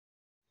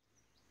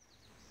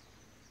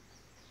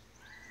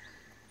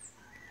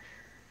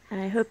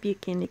I hope you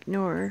can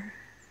ignore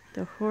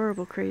the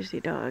horrible crazy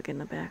dog in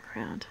the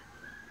background.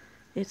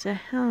 It's a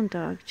hound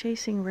dog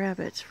chasing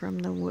rabbits from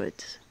the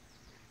woods.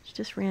 She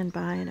just ran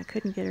by and I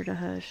couldn't get her to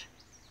hush.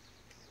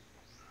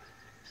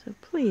 So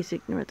please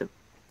ignore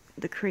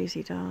the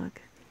crazy dog.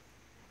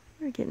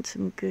 We're getting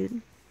some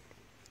good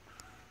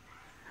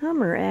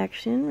hummer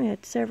action. We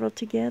had several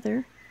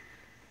together.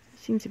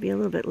 Seems to be a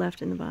little bit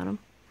left in the bottom.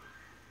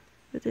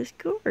 With this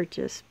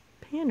gorgeous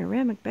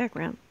panoramic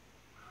background.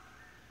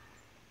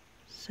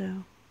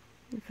 So,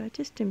 if I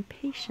just am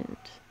patient,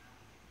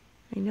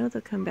 I know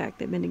they'll come back.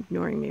 They've been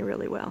ignoring me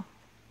really well.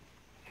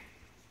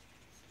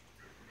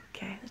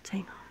 Okay, let's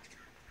hang on.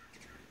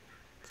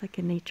 It's like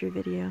a nature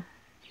video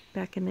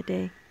back in the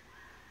day.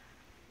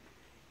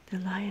 The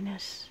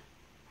lioness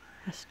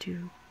has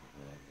to...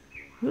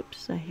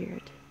 Whoops, I hear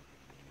it.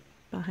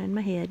 Behind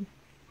my head.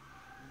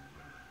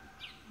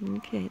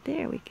 Okay,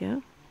 there we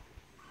go.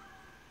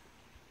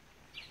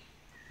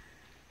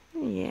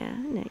 Yeah,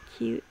 isn't that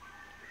cute?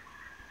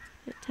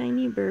 A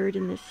tiny bird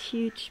in this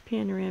huge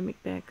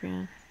panoramic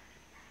background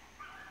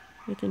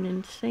with an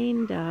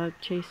insane dog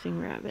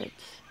chasing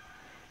rabbits.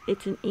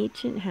 It's an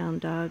ancient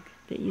hound dog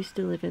that used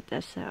to live at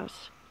this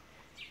house.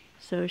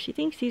 So she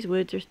thinks these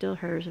woods are still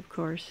hers, of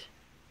course.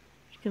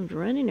 She comes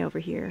running over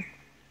here.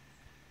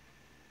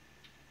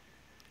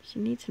 She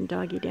needs some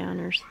doggy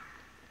downers.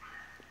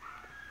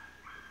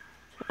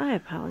 So I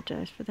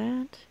apologize for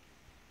that.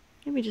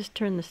 Maybe just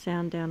turn the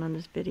sound down on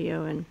this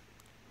video and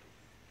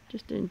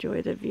just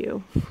enjoy the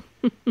view.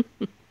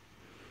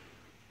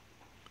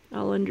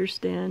 I'll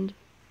understand.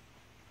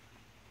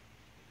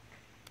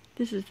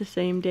 This is the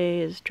same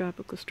day as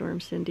Tropical Storm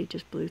Cindy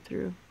just blew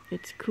through.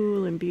 It's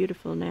cool and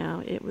beautiful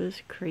now. It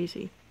was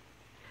crazy.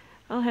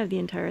 I'll have the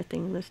entire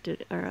thing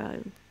listed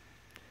or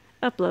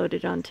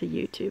uploaded onto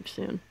YouTube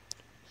soon,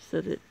 so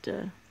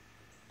that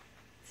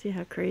see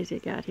how crazy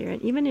it got here.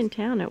 And even in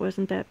town, it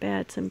wasn't that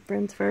bad. Some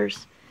friends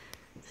first,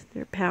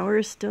 their power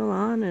is still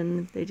on,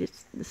 and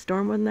the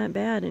storm wasn't that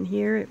bad. And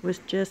here, it was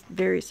just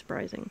very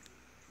surprising.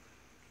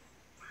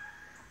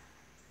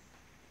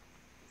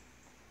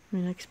 I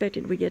mean, I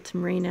expected we'd get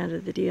some rain out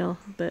of the deal,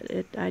 but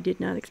I did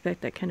not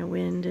expect that kind of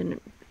wind and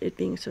it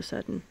being so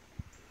sudden.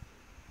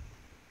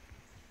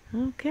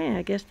 Okay,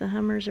 I guess the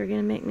hummers are going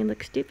to make me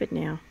look stupid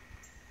now.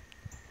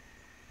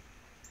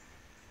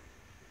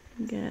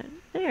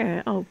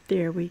 There, oh,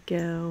 there we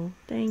go.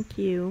 Thank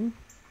you.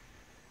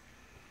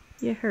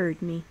 You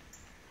heard me.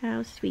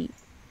 How sweet.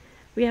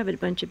 We have a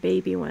bunch of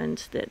baby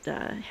ones that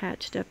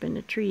hatched up in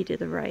a tree to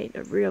the right,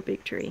 a real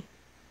big tree.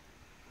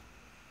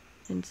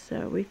 And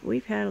so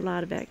we've had a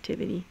lot of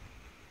activity.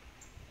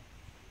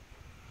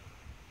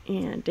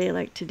 And a day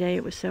like today,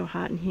 it was so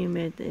hot and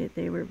humid,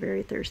 they were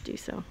very thirsty,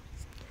 so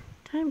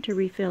time to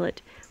refill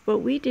it.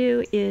 What we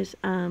do is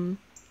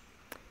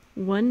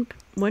one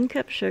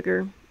cup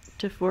sugar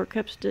to 4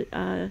 cups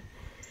to,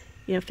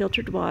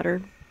 filtered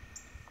water.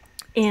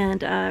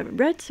 And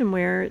read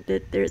somewhere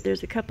that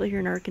there's a couple here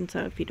in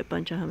Arkansas who feed a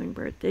bunch of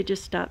hummingbirds. They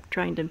just stopped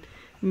trying to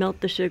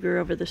melt the sugar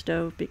over the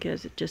stove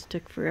because it just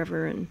took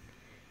forever and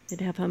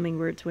they'd have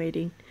hummingbirds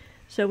waiting.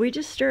 So we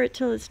just stir it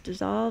till it's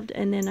dissolved,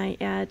 and then I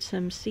add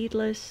some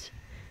seedless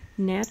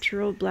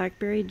natural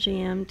blackberry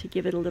jam to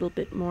give it a little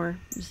bit more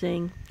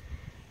zing,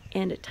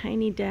 and a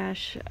tiny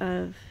dash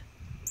of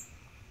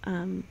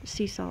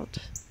sea salt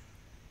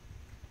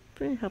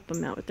to help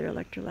them out with their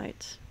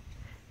electrolytes.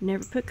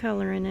 Never put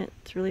color in it.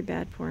 It's really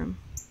bad for them.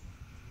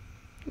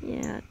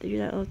 Yeah, do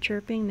that little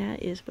chirping.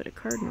 That is what a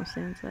cardinal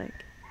sounds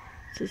like.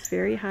 It's this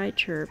very high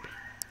chirp.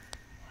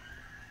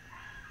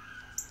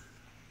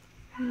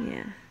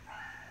 Yeah.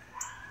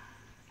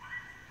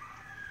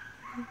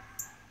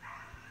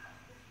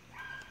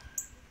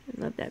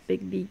 I love that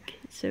big beak.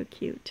 It's so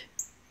cute.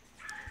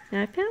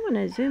 Now I found when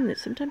I zoom that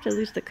sometimes I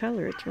lose the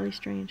color. It's really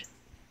strange.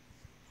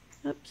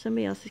 Oh,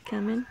 somebody else is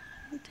coming.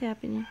 What's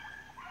happening?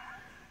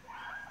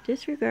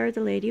 Disregard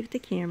the lady with the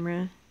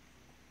camera.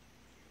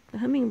 The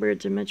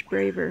hummingbirds are much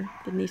braver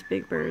than these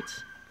big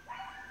birds.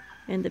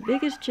 And the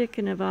biggest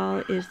chicken of all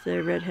is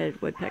the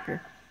red-headed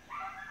woodpecker.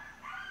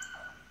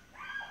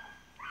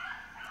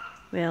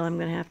 Well, I'm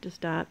going to have to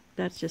stop.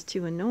 That's just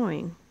too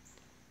annoying.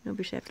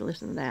 Nobody should have to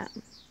listen to that.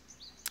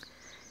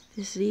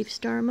 This is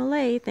Starr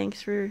Malay.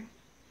 Thanks for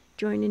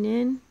joining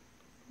in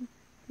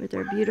with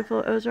our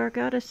beautiful Ozark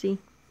Odyssey.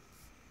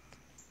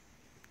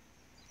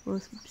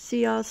 We'll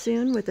see y'all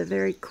soon with a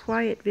very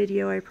quiet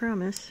video, I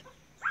promise.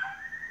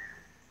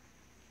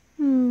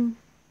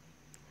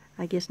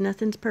 I guess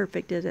nothing's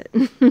perfect, is it?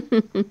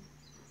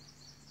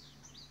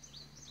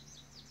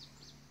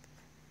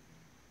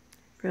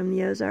 From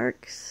the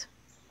Ozarks.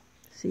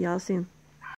 See y'all soon.